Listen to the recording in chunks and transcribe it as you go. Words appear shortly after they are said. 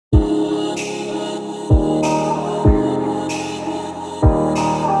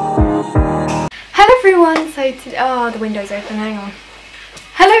So today, oh, the window's open, hang on.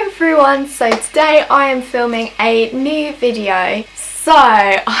 Hello everyone, so today I am filming a new video. So,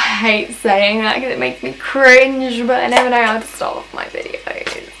 I hate saying that because it makes me cringe, but I never know how to start off my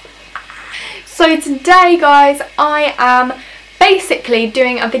videos. So today guys, I am basically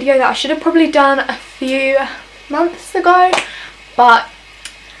doing a video that I should have probably done a few months ago, but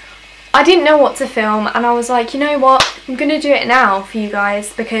I didn't know what to film and I was like, you know what, I'm going to do it now for you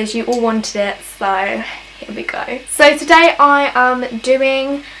guys because you all wanted it, so here we go. So today I am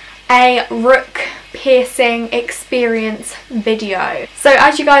doing a Rook piercing experience video. So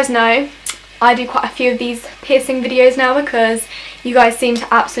as you guys know, I do quite a few of these piercing videos now because you guys seem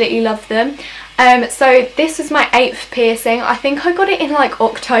to absolutely love them. So this is my 8th piercing. I think I got it in like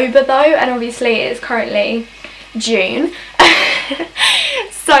October though, and obviously it is currently June.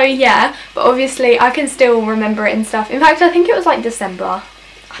 So yeah, but obviously I can still remember it and stuff. In fact, I think it was like December,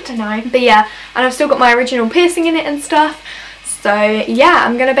 I don't know, but yeah, and I've still got my original piercing in it and stuff. So yeah,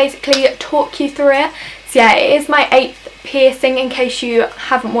 I'm gonna basically talk you through it. So yeah, it is my 8th piercing. In case you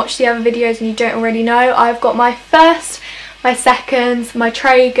haven't watched the other videos and you don't already know, I've got my first, my second, my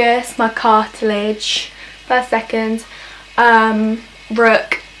tragus, my cartilage, first, second,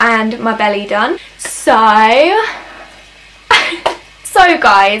 Rook, and my belly done. So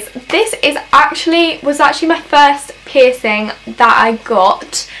guys, this is was actually my first piercing that I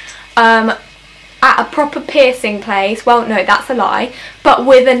got at a proper piercing place. Well, no, that's a lie, but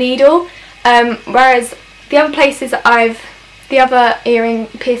with a needle. Whereas the other places the other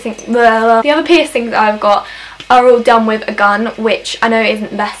piercings I've got are all done with a gun, which I know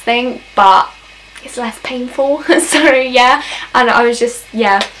isn't the best thing, but it's less painful. So yeah, and I was just,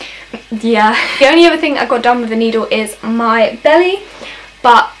 yeah. The only other thing I got done with a needle is my belly,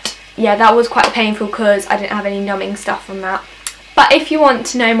 but yeah, that was quite painful because I didn't have any numbing stuff on that. But if you want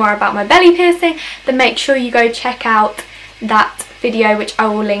to know more about my belly piercing, then make sure you go check out that video, which I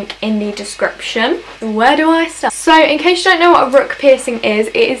will link in the description. Where do I start? So in case you don't know what a Rook piercing is,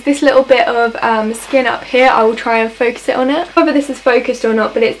 it is this little bit of skin up here. I will try and focus it on it, whether this is focused or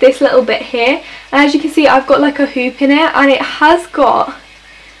not, but it's this little bit here, and as you can see I've got like a hoop in it, and it has got,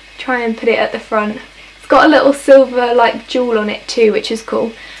 try and put it at the front, it's got a little silver like jewel on it too, which is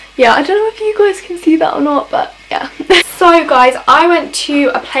cool. Yeah, I don't know if you guys can see that or not, but yeah. So guys, I went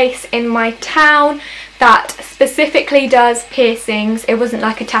to a place in my town that specifically does piercings. It wasn't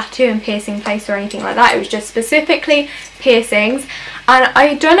like a tattoo and piercing place or anything like that, it was just specifically piercings. And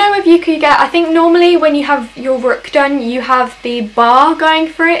I don't know if you could get, I think normally when you have your Rook done you have the bar going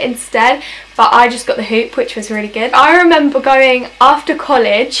through it instead, but I just got the hoop, which was really good. I remember going after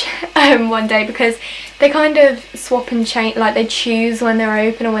college one day, because they kind of swap and change, like they choose when they're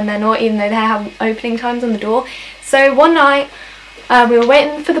open or when they're not, even though they have opening times on the door. So one night we were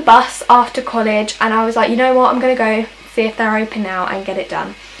waiting for the bus after college and I was like, you know what, I'm gonna go see if they're open now and get it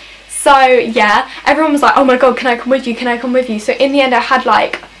done. So yeah, everyone was like, oh my god, can I come with you, can I come with you? So in the end I had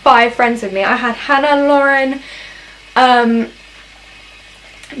like 5 friends with me. I had Hannah, Lauren,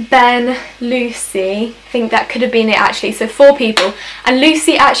 Ben, Lucy, I think that could have been it actually, so 4 people, and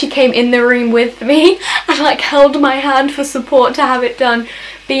Lucy actually came in the room with me and like held my hand for support to have it done.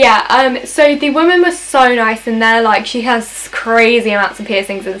 But yeah, so the woman was so nice in there, like she has crazy amounts of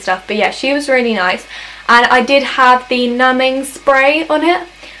piercings and stuff, but yeah, she was really nice. And I did have the numbing spray on it,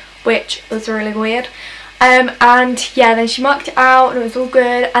 which was really weird. And yeah, then she marked it out and it was all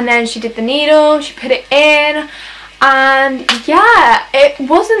good, and then she did the needle, she put it in, and yeah, it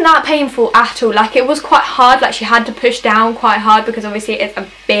wasn't that painful at all. Like it was quite hard, like she had to push down quite hard because obviously it's a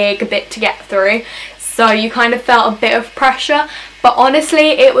big bit to get through, so you kind of felt a bit of pressure, but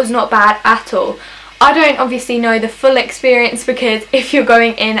honestly it was not bad at all. I don't obviously know the full experience because if you're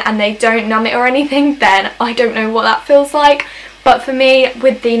going in and they don't numb it or anything, then I don't know what that feels like, but for me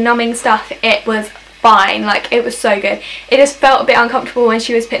with the numbing stuff it was fine. Like it was so good. It just felt a bit uncomfortable when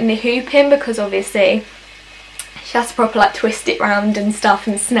she was putting the hoop in because obviously she has to proper like twist it round and stuff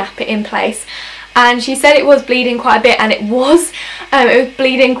and snap it in place, and she said it was bleeding quite a bit, and it was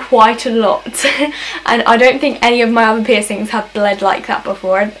bleeding quite a lot. And I don't think any of my other piercings have bled like that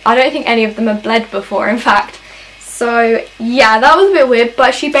before. I don't think any of them have bled before, in fact. So yeah, that was a bit weird,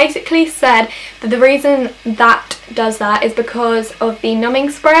 but she basically said that the reason that does that is because of the numbing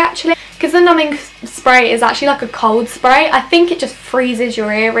spray actually, because the numbing spray is actually like a cold spray. I think it just freezes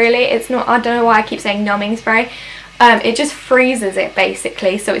your ear really. It's not, I don't know why I keep saying numbing spray. It just freezes it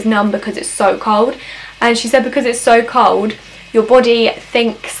basically, so it's numb because it's so cold. And she said because it's so cold, your body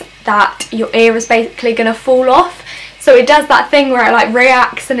thinks that your ear is basically going to fall off. So it does that thing where it like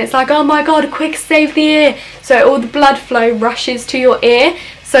reacts and it's like, oh my god, quick, save the ear. So all the blood flow rushes to your ear.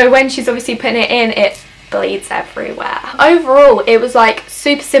 So when she's obviously putting it in, it bleeds everywhere. Overall, it was like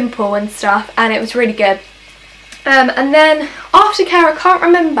super simple and stuff, and it was really good. And then aftercare, I can't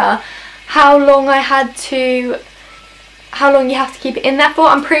remember how long you have to keep it in there for.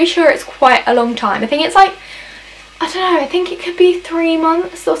 I'm pretty sure it's quite a long time. I think it's like, I don't know, I think it could be 3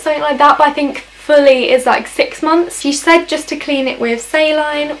 months or something like that, but I think fully is like 6 months. She said just to clean it with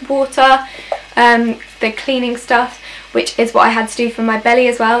saline water, the cleaning stuff, which is what I had to do for my belly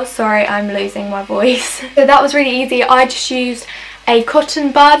as well. Sorry, I'm losing my voice. So that was really easy. I just used a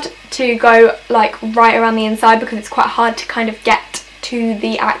cotton bud to go like right around the inside, because it's quite hard to kind of get to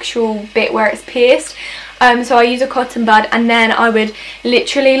the actual bit where it's pierced. So I use a cotton bud, and then I would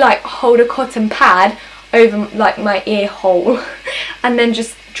literally like hold a cotton pad over like my ear hole and then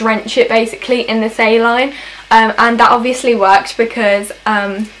just drench it basically in the saline, and that obviously worked because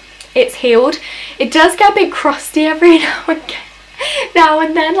it's healed. It does get a bit crusty every now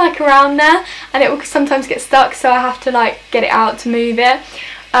and then, like around there, and it will sometimes get stuck, so I have to like get it out to move it.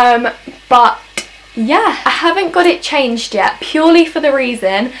 But yeah, I haven't got it changed yet, purely for the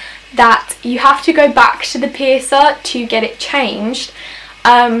reason that you have to go back to the piercer to get it changed,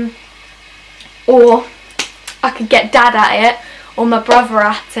 or I could get Dad at it or my brother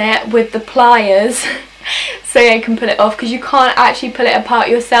at it with the pliers so they can pull it off, because you can't actually pull it apart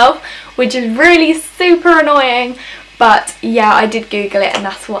yourself, which is really super annoying. But yeah, I did Google it and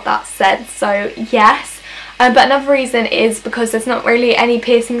that's what that said, so yes. But another reason is because there's not really any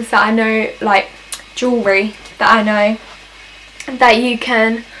piercings that I know, like jewellery that I know, that you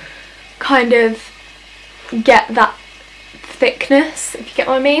can kind of get that thickness, if you get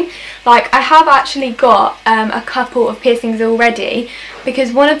what I mean. Like, I have actually got a couple of piercings already,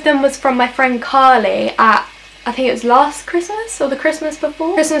 because one of them was from my friend Carly at, I think it was last Christmas or the Christmas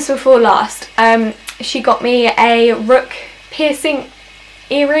before last. She got me a Rook piercing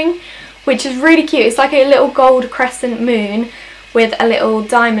earring, which is really cute. It's like a little gold crescent moon with a little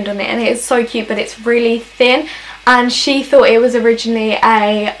diamond on it, and it is so cute, but it's really thin, and she thought it was originally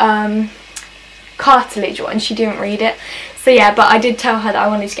a cartilage one. She didn't read it. So yeah, but I did tell her that I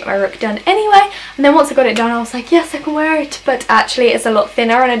wanted to get my Rook done anyway, and then once I got it done I was like, yes, I can wear it, but actually it's a lot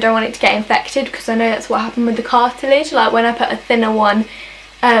thinner and I don't want it to get infected, because I know that's what happened with the cartilage. Like, when I put a thinner one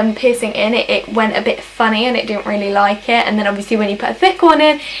piercing in, it went a bit funny and it didn't really like it, and then obviously when you put a thick one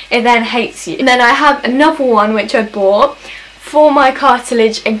in, it then hates you. And then I have another one which I bought for my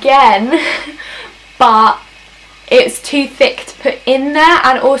cartilage again, but it's too thick to put in there,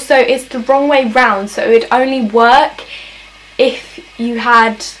 and also it's the wrong way round, so it would only work if you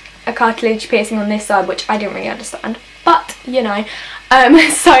had a cartilage piercing on this side, which I didn't really understand, but you know.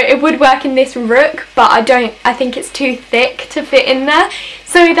 So it would work in this Rook, but I think it's too thick to fit in there,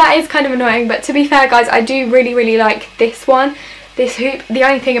 so that is kind of annoying. But to be fair guys, I do really like this one, this hoop. The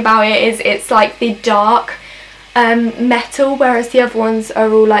only thing about it is it's like the dark metal, whereas the other ones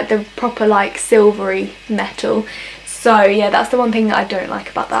are all like the proper like silvery metal. So yeah, that's the one thing that I don't like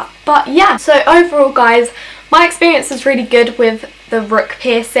about that. But yeah, so overall guys, my experience was really good with the Rook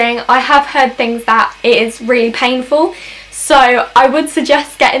piercing. I have heard things that it is really painful, so I would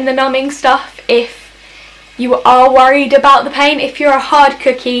suggest getting the numbing stuff if you are worried about the pain. If you're a hard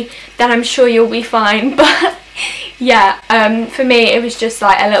cookie, then I'm sure you'll be fine. But yeah, for me it was just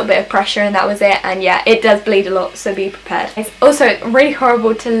like a little bit of pressure and that was it, and yeah, it does bleed a lot, so be prepared. It's also really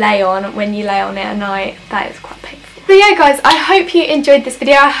horrible to lay on when you lay on it at night. That is quite painful. So yeah guys, I hope you enjoyed this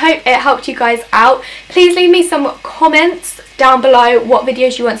video. I hope it helped you guys out. Please leave me some comments down below what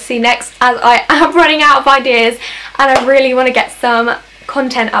videos you want to see next, as I am running out of ideas and I really want to get some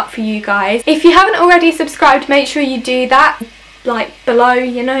content up for you guys. If you haven't already subscribed, make sure you do that, like below,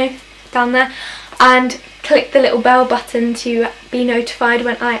 you know, down there, and click the little bell button to be notified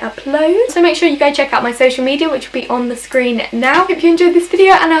when I upload. So make sure you go check out my social media, which will be on the screen now. Hope you enjoyed this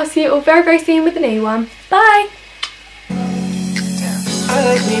video, and I'll see you all very soon with a new one. Bye! I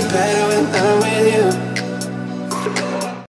like me better when I'm with you.